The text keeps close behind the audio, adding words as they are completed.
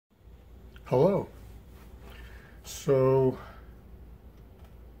Hello. So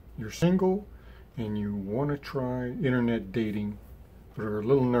you're single and you want to try internet dating, but are a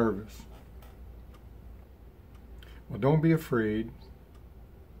little nervous. Well, don't be afraid,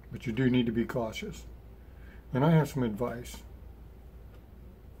 but you do need to be cautious. And I have some advice.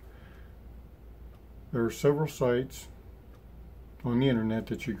 There are several sites on the internet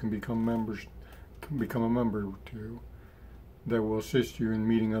that you can become a member to that will assist you in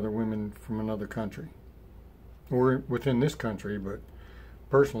meeting other women from another country or within this country, but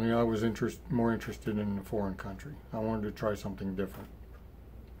personally I was more interested in a foreign country. I wanted to try something different,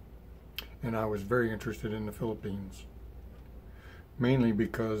 and I was very interested in the Philippines, mainly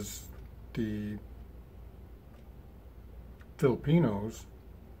because the Filipinos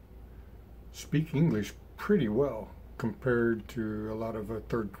speak English pretty well compared to a lot of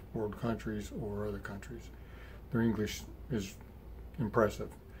third world countries or other countries. Their English is impressive.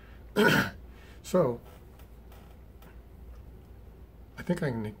 So I think I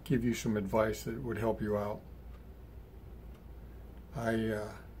can give you some advice that would help you out.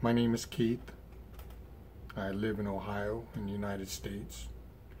 My name is Keith. I live in Ohio in the United States.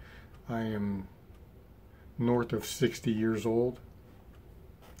 I am north of 60 years old.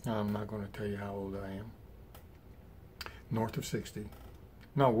 I'm not going to tell you how old I am. North of 60.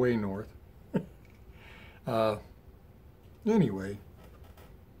 Not way north. Anyway,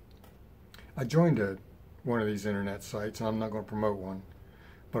 I joined one of these internet sites, and I'm not going to promote one,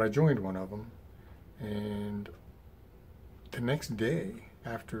 but I joined one of them, and the next day,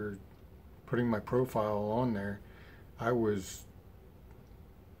 after putting my profile on there, I was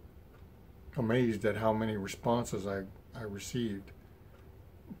amazed at how many responses I received,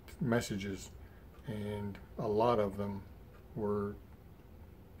 messages, and a lot of them were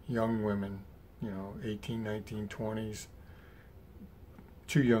young women, 18, 19, 20s,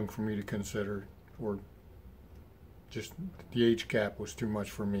 too young for me to consider, or just the age gap was too much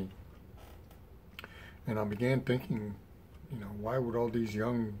for me. And I began thinking, why would all these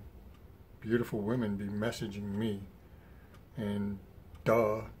young, beautiful women be messaging me? And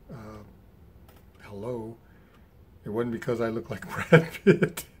hello, it wasn't because I look like Brad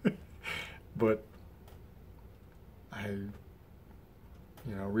Pitt, but I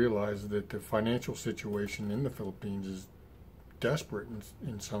realized that the financial situation in the Philippines is desperate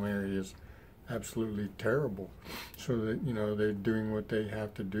in some areas, absolutely terrible. So that they're doing what they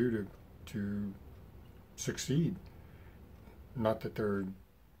have to do to succeed. Not that they're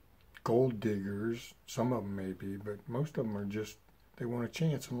gold diggers, some of them may be, but most of them are just, they want a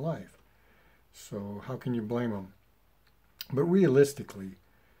chance in life. So how can you blame them? But realistically,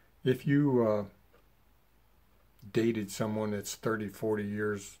 if you dated someone that's 30, 40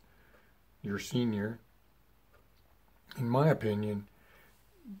 years your senior, in my opinion,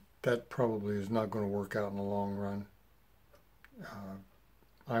 that probably is not going to work out in the long run.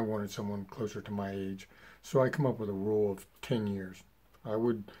 I wanted someone closer to my age, so I come up with a rule of 10 years. I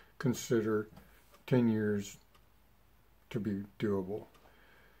would consider 10 years to be doable.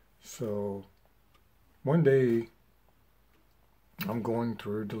 So one day I'm going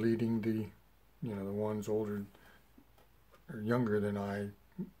through deleting the ones older or younger than I.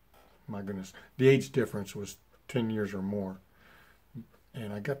 My goodness, the age difference was 10 years or more.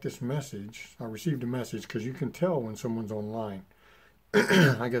 And I got this message. I received a message, because you can tell when someone's online.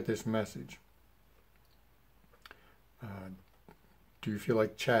 I got this message. Do you feel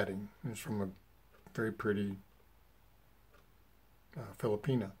like chatting? It's from a very pretty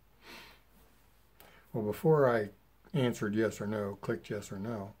Filipina. Well, before I answered yes or no, clicked yes or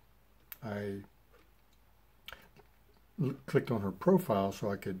no, I clicked on her profile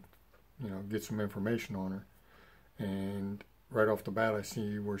so I could, get some information on her. And right off the bat, I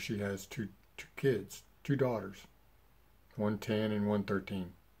see where she has two kids, two daughters, one 10 and one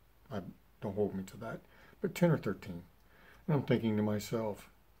 13. Don't hold me to that, but 10 or 13. And I'm thinking to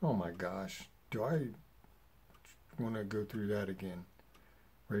myself, oh my gosh, do I want to go through that again,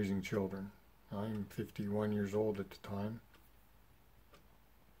 raising children? I'm 51 years old at the time.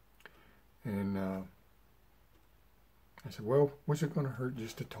 And I said, well, what's it going to hurt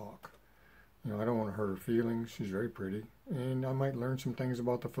just to talk? I don't want to hurt her feelings. She's very pretty. And I might learn some things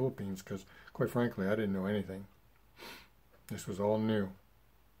about the Philippines, because, quite frankly, I didn't know anything. This was all new.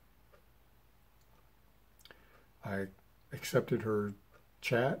 I accepted her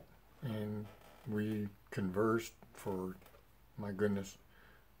chat, and we conversed for, my goodness,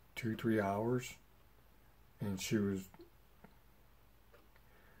 2-3 hours. And she was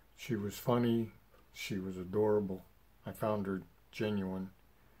funny. She was adorable. I found her genuine.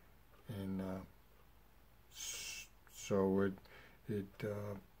 And so it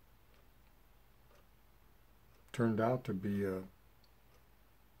turned out to be a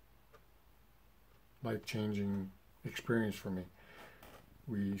life-changing experience for me.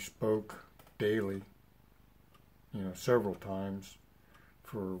 We spoke daily, several times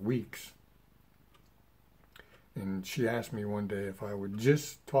for weeks. And she asked me one day if I would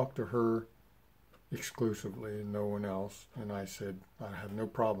just talk to her exclusively and no one else. And I said, I have no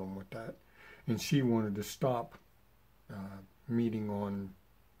problem with that. And she wanted to stop meeting on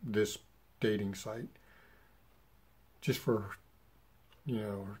this dating site just for,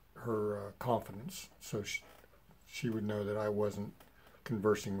 her confidence. So she would know that I wasn't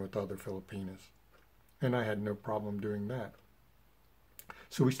conversing with other Filipinas. And I had no problem doing that.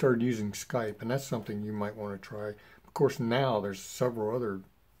 So we started using Skype, and that's something you might want to try. Of course, now there's several other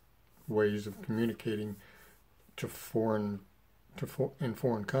ways of communicating in foreign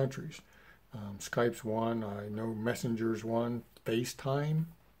countries. Skype's one. I know Messenger's one. FaceTime.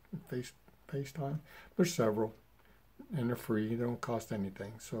 There's several, and they're free. They don't cost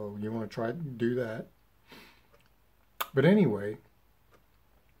anything. So you want to try to do that. But anyway,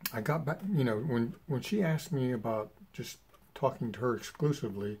 I got back. When she asked me about just talking to her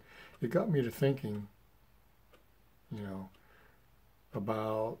exclusively, it got me to thinking,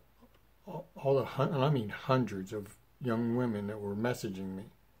 about all the, and I mean hundreds of young women that were messaging me,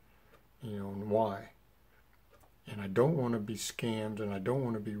 and why. And I don't want to be scammed, and I don't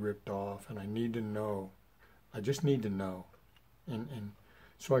want to be ripped off, and I need to know. I just need to know. And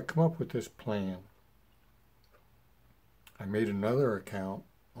so I come up with this plan. I made another account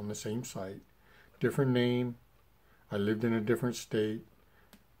on the same site, different name. I lived in a different state.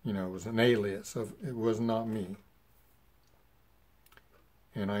 It was an alias. It was not me.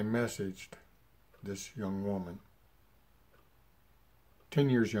 And I messaged this young woman, 10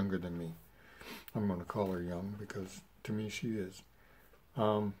 years younger than me. I'm going to call her young because to me she is.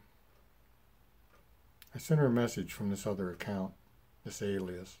 I sent her a message from this other account, this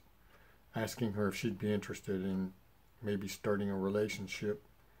alias, asking her if she'd be interested in maybe starting a relationship.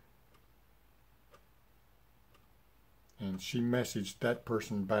 And she messaged that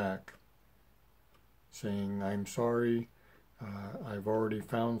person back saying, I'm sorry, I've already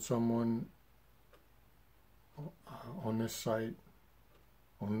found someone on this site,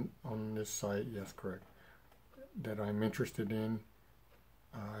 yes, correct, that I'm interested in.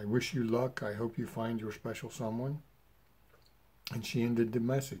 I wish you luck. I hope you find your special someone. And she ended the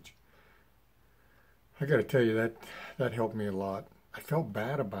message. I got to tell you, that helped me a lot. I felt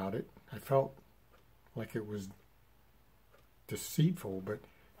bad about it. I felt like it was deceitful, but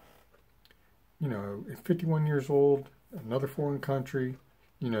at 51 years old, another foreign country,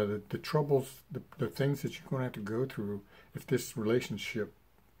 the troubles, the things that you're going to have to go through if this relationship,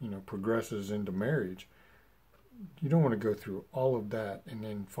 progresses into marriage. You don't want to go through all of that and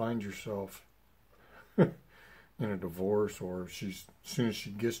then find yourself in a divorce, or as soon as she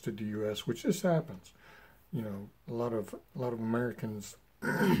gets to the U.S., which this happens. A lot of Americans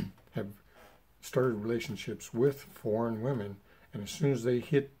have started relationships with foreign women, and as soon as they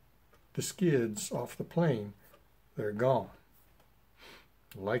hit the skids off the plane, they're gone.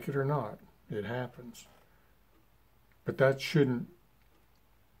 Like it or not, it happens. But that shouldn't,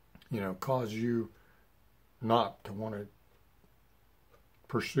 cause you not to want to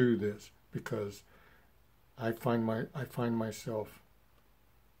pursue this, because I find myself,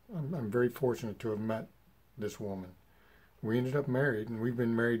 I'm very fortunate to have met this woman. We ended up married, and we've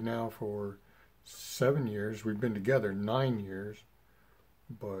been married now for 7 years. We've been together 9 years,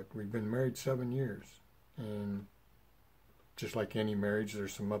 but we've been married 7 years. And just like any marriage,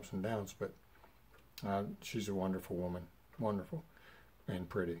 there's some ups and downs, but she's a wonderful woman. Wonderful. And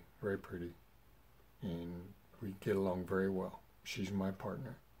pretty. Very pretty. And we get along very well. She's my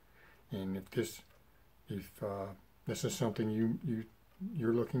partner. And if this is something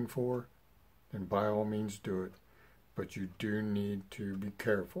you're looking for, then by all means do it. But you do need to be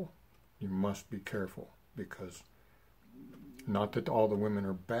careful. You must be careful, because not that all the women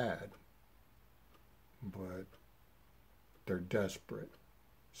are bad, but they're desperate.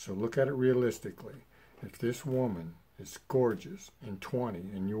 So look at it realistically. If this woman is gorgeous and 20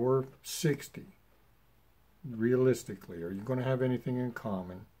 and you're 60, realistically, are you going to have anything in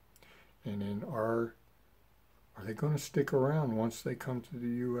common? And then are they going to stick around once they come to the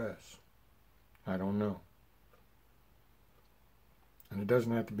U.S.? I don't know. And it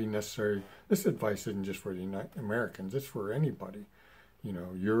doesn't have to be necessary. This advice isn't just for the Americans. It's for anybody.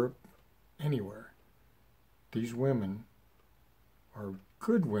 Europe, anywhere. These women are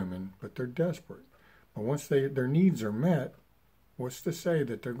good women, but they're desperate. But once their needs are met, what's to say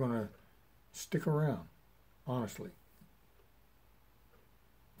that they're going to stick around? Honestly.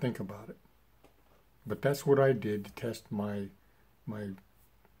 Think about it. But that's what I did to test my my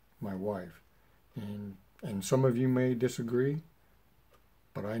wife. And some of you may disagree,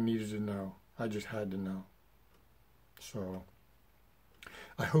 but I needed to know. I just had to know. So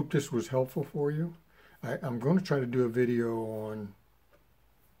I hope this was helpful for you. I'm going to try to do a video on,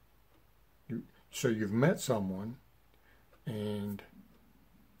 so you've met someone and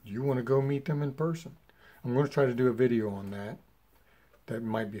you want to go meet them in person. I'm going to try to do a video on that. That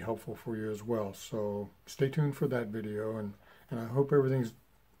might be helpful for you as well. So stay tuned for that video, and I hope everything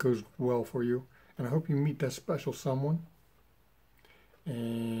goes well for you. And I hope you meet that special someone.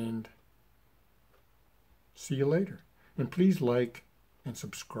 And see you later. And please like and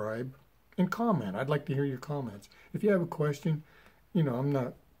subscribe and comment. I'd like to hear your comments. If you have a question, you know, I'm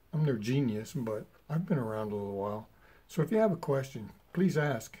no genius, but I've been around a little while. So if you have a question, please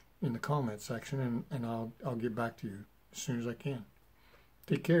ask in the comment section, and I'll get back to you as soon as I can.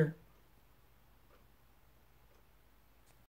 Take care.